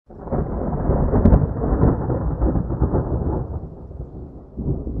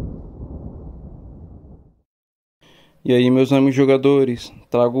E aí, meus amigos jogadores,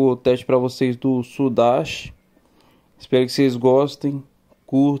 trago o teste para vocês do Sudachi. Espero que vocês gostem,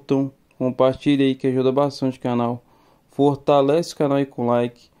 curtam, compartilhem aí que ajuda bastante o canal. Fortalece o canal aí com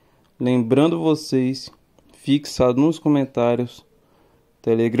like. Lembrando vocês, fixado nos comentários,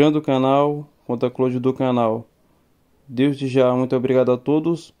 Telegram do canal, conta Cloud do canal. Desde já, muito obrigado a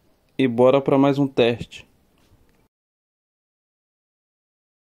todos e bora para mais um teste.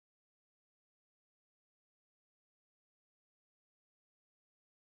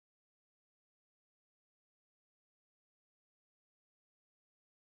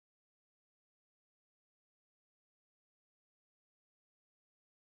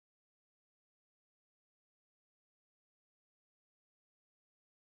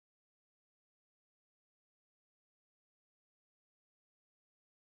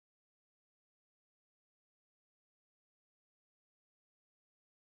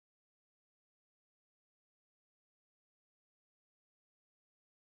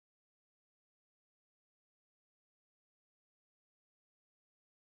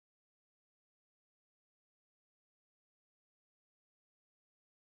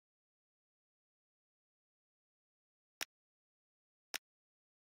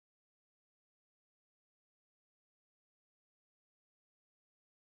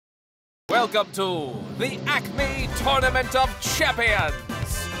 Welcome to the Acme Tournament of Champions,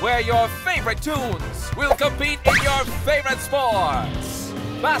 where your favorite tunes will compete in your favorite sports.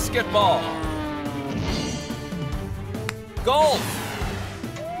 Basketball, golf,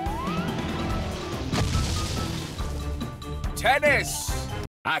 tennis.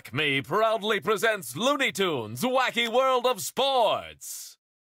 Acme proudly presents Looney Tunes, Wacky World of Sports.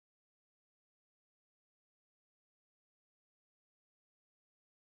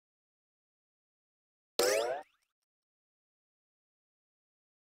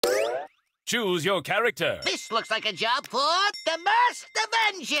 Choose your character. This looks like a job for the Masked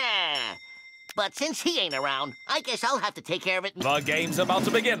Avenger. But since he ain't around, I guess I'll have to take care of it. The game's about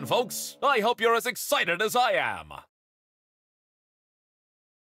to begin, folks. I hope you're as excited as I am.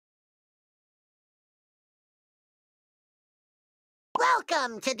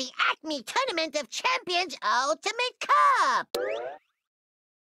 Welcome to the Acme Tournament of Champions Ultimate Cup.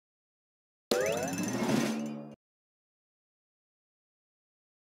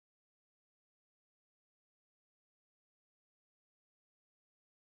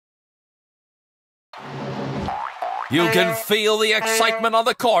 You can feel the excitement on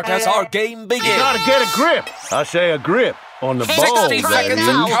the court as our game begins. You gotta get a grip. I say a grip on the ball. 60 seconds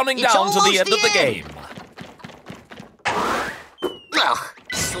and counting down to the end of the game. Oh,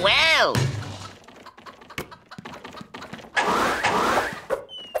 swell.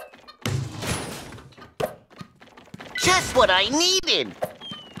 Just what I needed.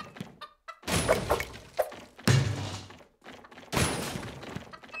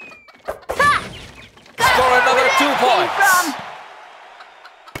 Score another 2 points.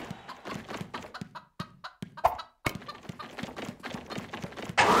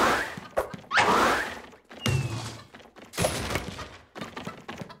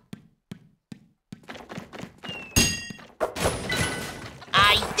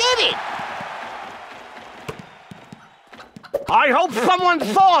 I did it. I hope someone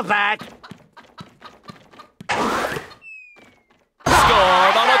saw that.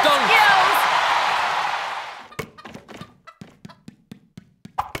 Scored on a dunk.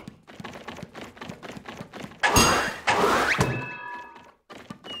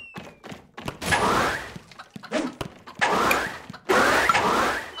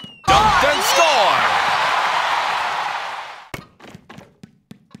 Dunked and scored.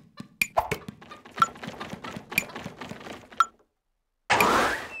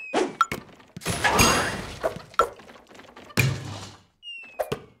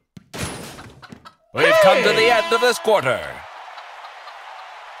 We've come to the end of this quarter.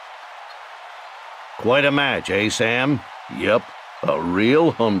 Quite a match, eh, Sam? Yep, a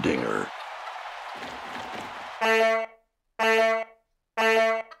real humdinger.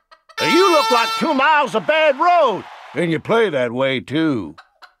 You look like 2 miles of bad road, and you play that way, too.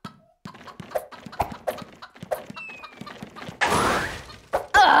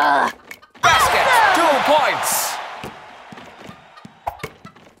 Basket, 2 points.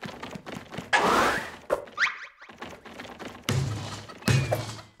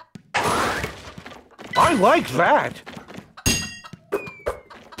 I like that.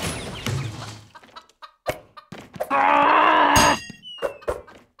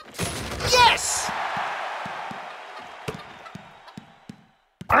 Yes.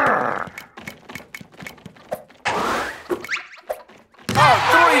 A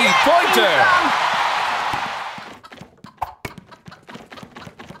 3-pointer.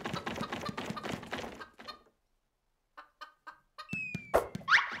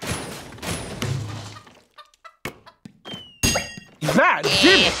 God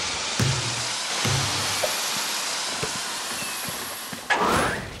damn it!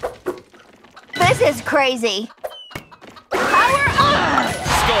 This is crazy. Power up!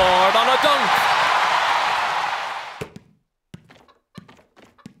 Scored on a dunk.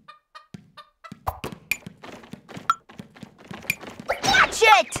 Watch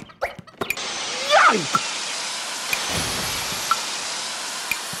it! Yikes!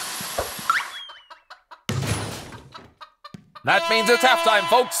 That means it's halftime,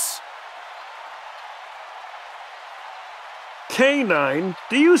 folks. Canine,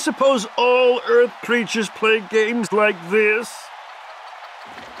 do you suppose all Earth creatures play games like this?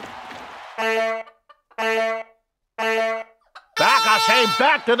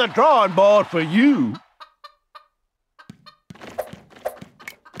 Back to the drawing board for you.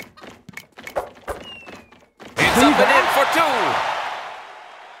 It's up and in for two.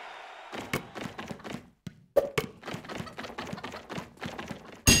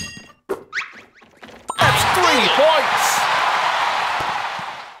 That's 3 points.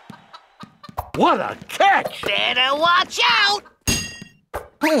 What a catch! Better watch out! 3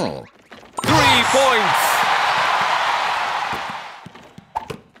 points.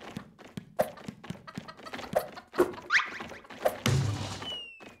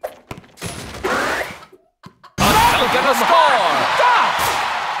 Get a score!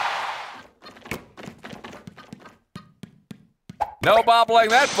 No bobbling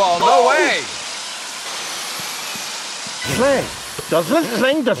that ball, no way! Say, does this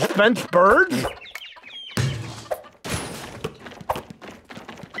thing dispense birds?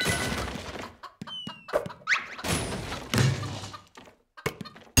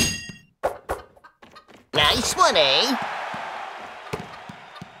 Nice one, eh?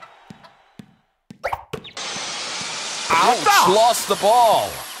 Ouch! Lost the ball.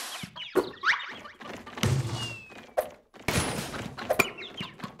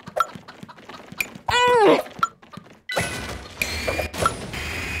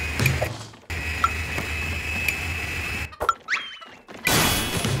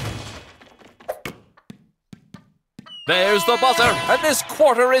 There's the buzzer, and this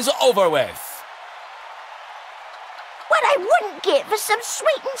quarter is over with. What I wouldn't give for some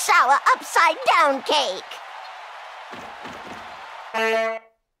sweet and sour upside-down cake.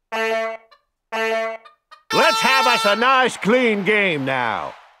 Let's have us a nice clean game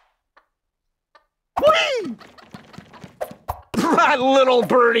now. Whee! That little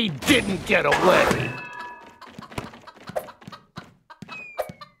birdie didn't get away.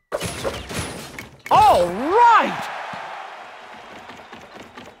 All right!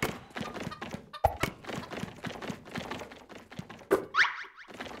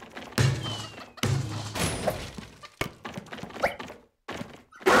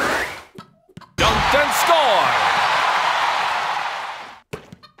 Dunked and scored.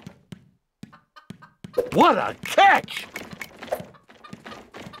 What a catch!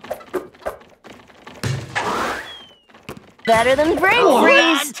 Better than brain Hold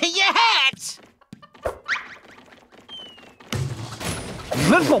freeze. on to your hats!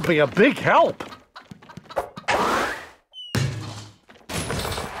 This will be a big help.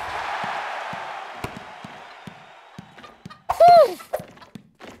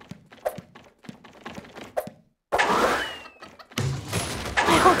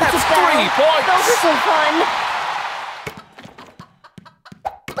 I hope That's it's better. 3 points. Those are so fun.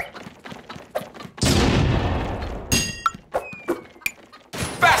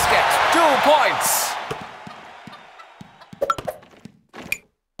 Basket, 2 points.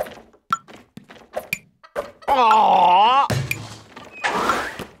 Aww!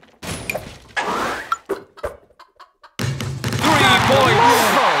 3 points.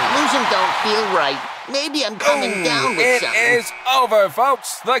 Losing don't feel right. Maybe I'm coming down with It something. is over,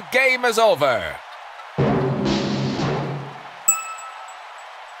 folks. The game is over.